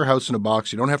delivered to your house in a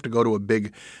box. You don't have to go to a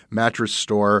big mattress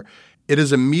store. It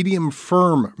is a medium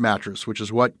firm mattress, which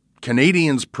is what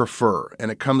Canadians prefer, and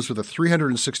it comes with a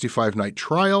 365-night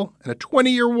trial and a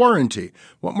 20-year warranty.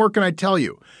 What more can I tell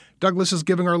you? Douglas is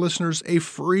giving our listeners a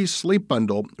free sleep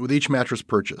bundle with each mattress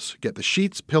purchase. Get the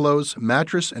sheets, pillows,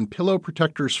 mattress, and pillow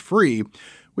protectors free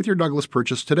with your Douglas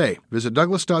purchase today. Visit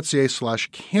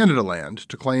douglas.ca/Canadaland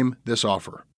to claim this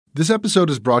offer. This episode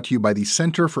is brought to you by the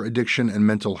Centre for Addiction and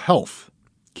Mental Health,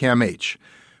 CAMH.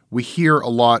 We hear a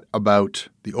lot about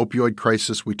the opioid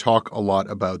crisis. We talk a lot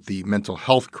about the mental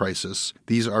health crisis.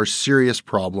 These are serious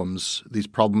problems. These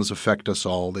problems affect us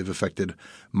all. They've affected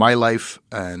my life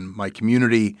and my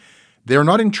community. They're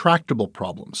not intractable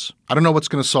problems. I don't know what's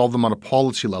going to solve them on a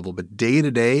policy level, but day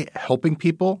to day, helping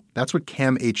people, that's what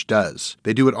CAMH does.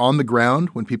 They do it on the ground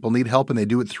when people need help, and they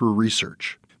do it through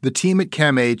research. The team at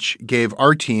CAMH gave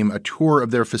our team a tour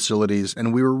of their facilities,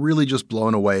 and we were really just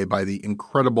blown away by the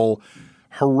incredible,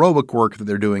 heroic work that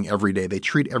they're doing every day. They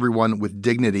treat everyone with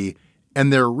dignity,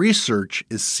 and their research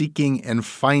is seeking and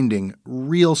finding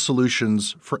real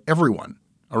solutions for everyone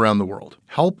around the world.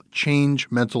 Help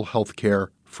change mental health care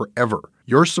forever.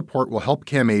 Your support will help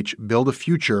CAMH build a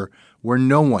future where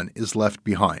no one is left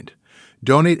behind.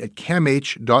 Donate at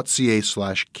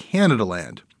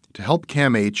camh.ca/Canadaland to help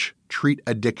CAMH treat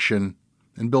addiction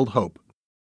and build hope.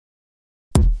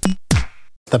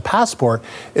 The passport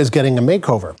is getting a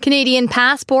makeover. Canadian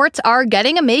passports are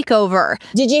getting a makeover.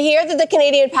 Did you hear that the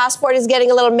Canadian passport is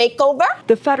getting a little makeover?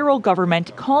 The federal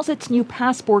government calls its new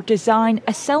passport design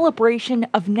a celebration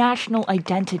of national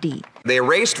identity. They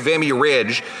erased Vimy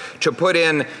Ridge to put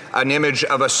in an image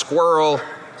of a squirrel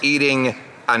eating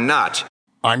a nut.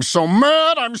 I'm so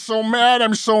mad, I'm so mad,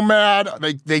 I'm so mad.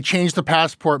 They changed the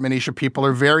passport, Manisha. People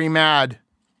are very mad.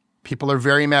 People are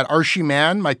very mad. Archie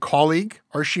Mann, my colleague,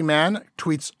 Archie Mann,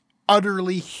 tweets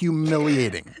utterly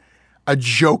humiliating. A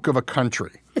joke of a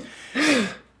country.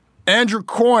 Andrew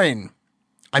Coyne,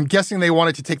 I'm guessing they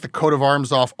wanted to take the coat of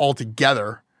arms off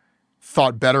altogether,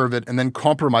 thought better of it, and then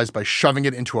compromised by shoving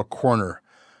it into a corner.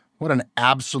 What an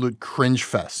absolute cringe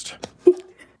fest.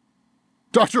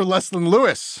 Dr. Leslyn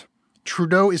Lewis,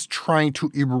 Trudeau is trying to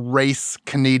erase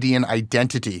Canadian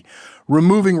identity,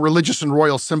 removing religious and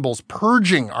royal symbols,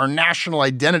 purging our national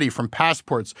identity from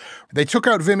passports. They took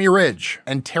out Vimy Ridge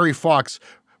and Terry Fox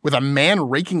with a man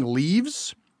raking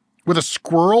leaves, with a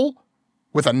squirrel,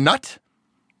 with a nut.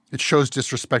 It shows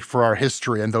disrespect for our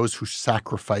history and those who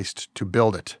sacrificed to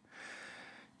build it.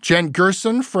 Jen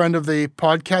Gerson, friend of the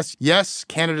podcast, yes,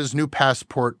 Canada's new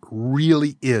passport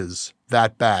really is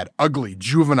that bad, ugly,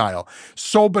 juvenile,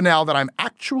 so banal that I'm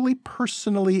actually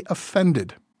personally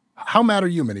offended. How mad are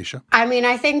you, Manisha? I mean,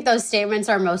 I think those statements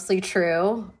are mostly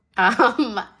true.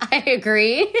 I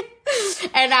agree.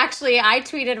 And actually, I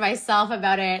tweeted myself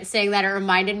about it, saying that it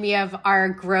reminded me of our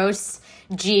gross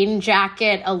jean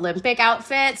jacket Olympic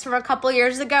outfits from a couple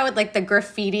years ago with like the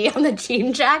graffiti on the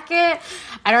jean jacket.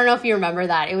 I don't know if you remember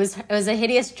that. It was a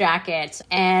hideous jacket.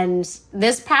 And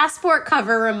this passport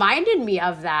cover reminded me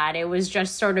of that. It was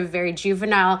just sort of very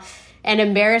juvenile and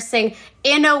embarrassing.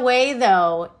 In a way,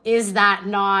 though, is that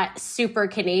not super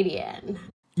Canadian?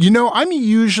 You know, I'm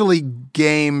usually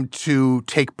game to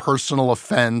take personal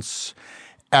offense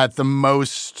at the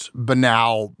most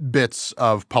banal bits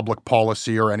of public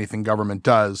policy or anything government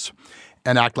does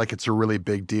and act like it's a really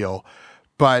big deal.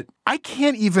 But I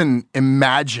can't even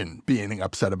imagine being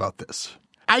upset about this.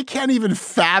 I can't even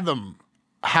fathom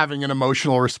having an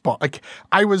emotional response. Like,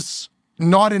 I was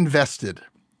not invested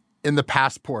in the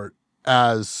passport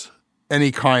as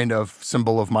any kind of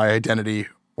symbol of my identity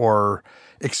or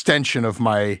extension of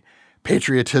my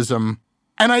patriotism.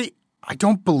 And I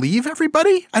don't believe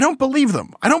everybody. I don't believe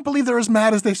them. I don't believe they're as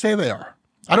mad as they say they are.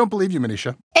 I don't believe you,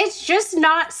 Manisha. It's just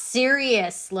not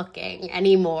serious looking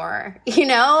anymore, you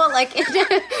know? Like,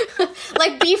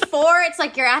 like before, it's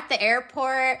like you're at the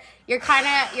airport, you're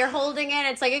holding it.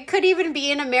 It's like it could even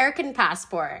be an American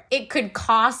passport. It could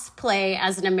cosplay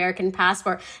as an American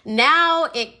passport. Now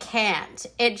it can't.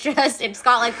 It's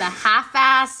got like the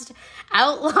half-assed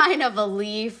outline of a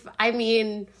leaf. I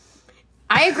mean,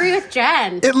 I agree with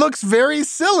Jen. It looks very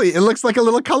silly. It looks like a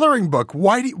little coloring book.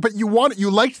 But you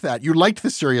liked that. You liked the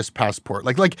serious passport.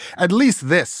 Like at least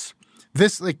this,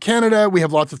 like Canada, we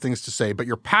have lots of things to say, but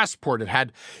your passport, it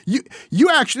had, you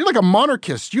actually, like a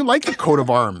monarchist, you like the coat of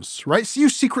arms, right? So you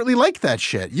secretly like that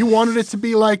shit. You wanted it to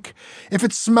be like, if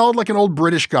it smelled like an old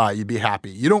British guy, you'd be happy.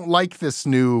 You don't like this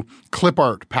new clip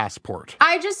art passport.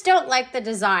 I just don't like the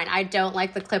design. I don't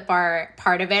like the clip art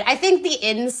part of it. I think the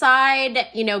inside,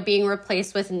 being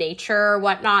replaced with nature or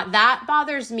whatnot, that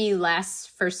bothers me less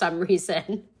for some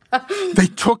reason. They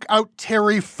took out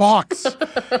Terry Fox.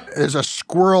 There's a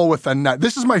squirrel with a nut.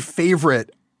 This is my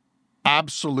favorite,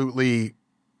 absolutely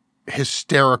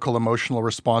hysterical emotional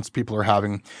response people are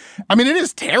having. I mean, it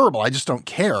is terrible. I just don't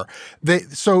care.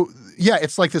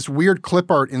 It's like this weird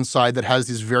clip art inside that has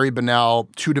these very banal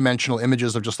two-dimensional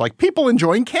images of just like people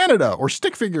enjoying Canada or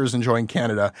stick figures enjoying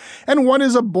Canada. And one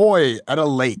is a boy at a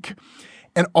lake.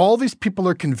 And all these people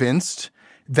are convinced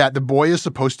that the boy is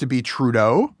supposed to be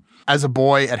Trudeau as a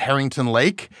boy at Harrington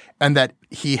Lake, and that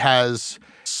he has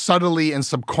subtly and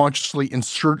subconsciously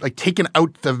taken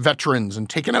out the veterans and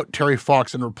taken out Terry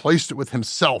Fox and replaced it with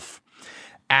himself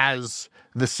as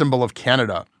the symbol of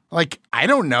Canada. Like, I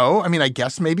don't know. I mean, I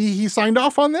guess maybe he signed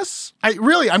off on this.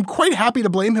 I'm quite happy to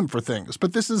blame him for things,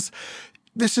 but this is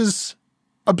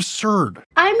absurd.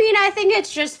 I mean, I think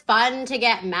it's just fun to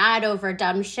get mad over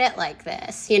dumb shit like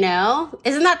this,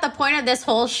 Isn't that the point of this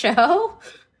whole show?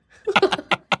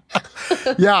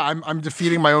 Yeah, I'm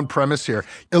defeating my own premise here.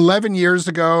 11 years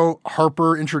ago,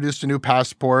 Harper introduced a new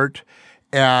passport,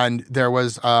 and there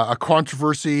was a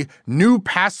controversy. New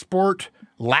passport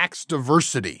lacks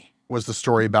diversity was the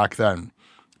story back then.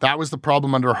 That was the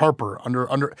problem under Harper.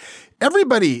 Under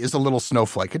everybody is a little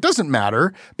snowflake. It doesn't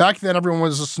matter. Back then, everyone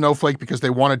was a snowflake because they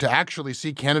wanted to actually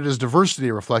see Canada's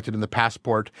diversity reflected in the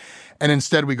passport. And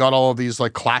instead, we got all of these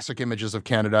like classic images of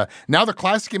Canada. Now the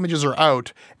classic images are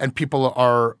out, and people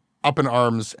are up in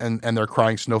arms and they're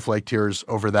crying snowflake tears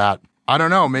over that. I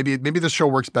don't know. Maybe the show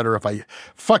works better if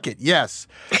fuck it. Yes,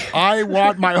 I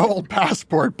want my old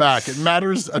passport back. It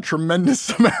matters a tremendous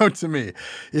amount to me.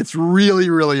 It's really,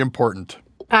 really important.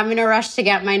 I'm going to rush to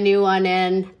get my new one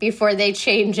in before they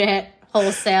change it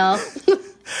wholesale.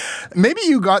 Maybe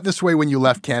you got this way when you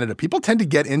left Canada. People tend to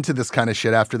get into this kind of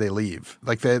shit after they leave.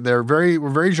 Like we're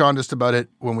very jaundiced about it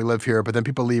when we live here, but then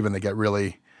people leave and they get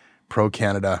really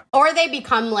pro-Canada. Or they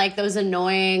become like those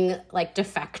annoying like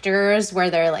defectors where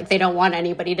they're like, they don't want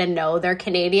anybody to know they're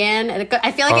Canadian.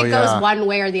 I feel like it goes one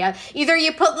way or the other. Either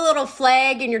you put the little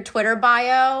flag in your Twitter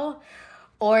bio,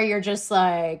 or you're just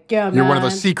like, yeah, man. You're one of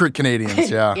those secret Canadians,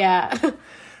 yeah. Yeah.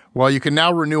 Well, you can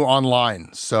now renew online.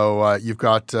 So you've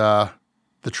got the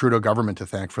Trudeau government to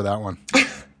thank for that one.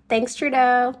 Thanks,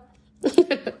 Trudeau.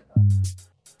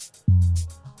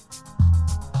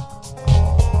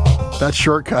 That's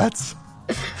shortcuts.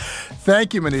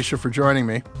 Thank you, Manisha, for joining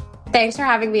me. Thanks for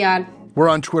having me on. We're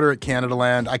on Twitter at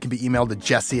CanadaLand. I can be emailed at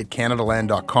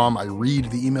jesse@canadaland.com. I read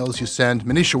the emails you send.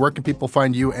 Manisha, where can people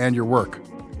find you and your work?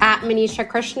 At Manisha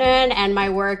Krishnan, and my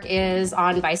work is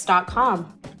on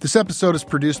Vice.com. This episode is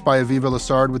produced by Aviva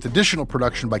Lessard with additional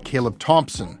production by Caleb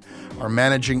Thompson. Our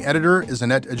managing editor is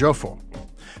Annette Ejofo.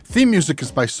 Theme music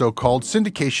is by So Called.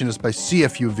 Syndication is by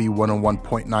CFUV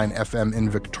 101.9 FM in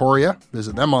Victoria.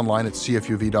 Visit them online at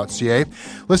cfuv.ca.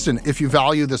 Listen, if you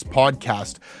value this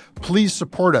podcast, please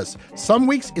support us. Some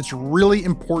weeks it's really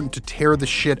important to tear the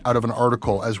shit out of an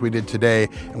article, as we did today,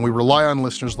 and we rely on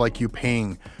listeners like you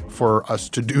paying for us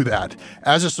to do that.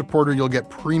 As a supporter, you'll get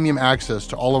premium access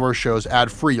to all of our shows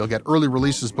ad-free. You'll get early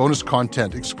releases, bonus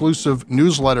content, exclusive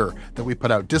newsletter that we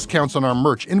put out, discounts on our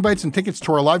merch, invites and tickets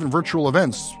to our live and virtual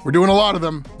events. We're doing a lot of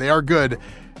them. They are good.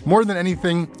 More than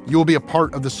anything, you'll be a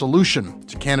part of the solution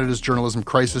to Canada's journalism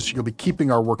crisis. You'll be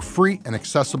keeping our work free and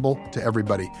accessible to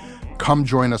everybody. Come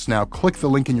join us now. Click the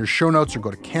link in your show notes or go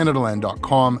to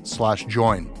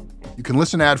CanadaLand.com/join. You can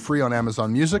listen ad-free on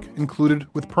Amazon Music, included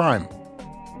with Prime.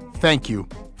 Thank you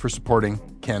for supporting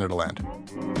CanadaLand.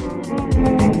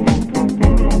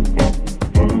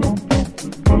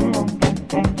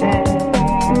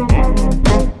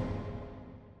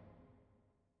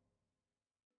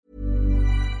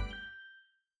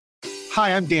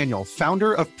 Hi, I'm Daniel,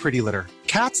 founder of Pretty Litter.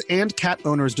 Cats and cat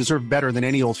owners deserve better than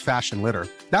any old-fashioned litter.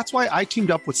 That's why I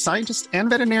teamed up with scientists and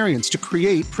veterinarians to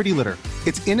create Pretty Litter.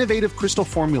 Its innovative crystal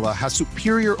formula has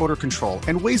superior odor control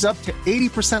and weighs up to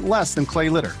 80% less than clay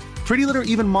litter. Pretty Litter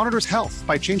even monitors health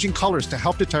by changing colors to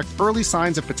help detect early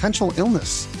signs of potential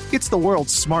illness. It's the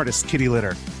world's smartest kitty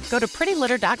litter. Go to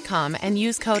prettylitter.com and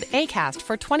use code ACAST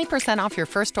for 20% off your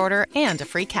first order and a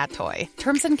free cat toy.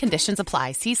 Terms and conditions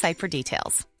apply. See site for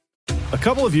details. A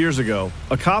couple of years ago,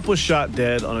 a cop was shot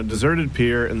dead on a deserted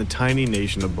pier in the tiny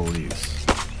nation of Belize.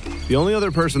 The only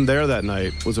other person there that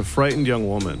night was a frightened young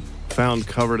woman, found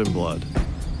covered in blood.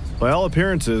 By all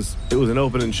appearances, it was an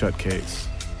open and shut case.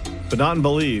 But not in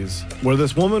Belize, where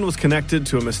this woman was connected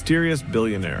to a mysterious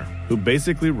billionaire who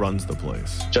basically runs the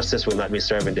place. Justice will not be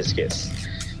served in this case.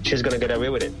 She's going to get away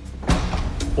with it.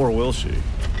 Or will she?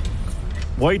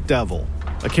 White Devil,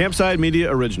 a Campside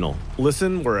Media original.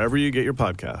 Listen wherever you get your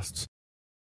podcasts.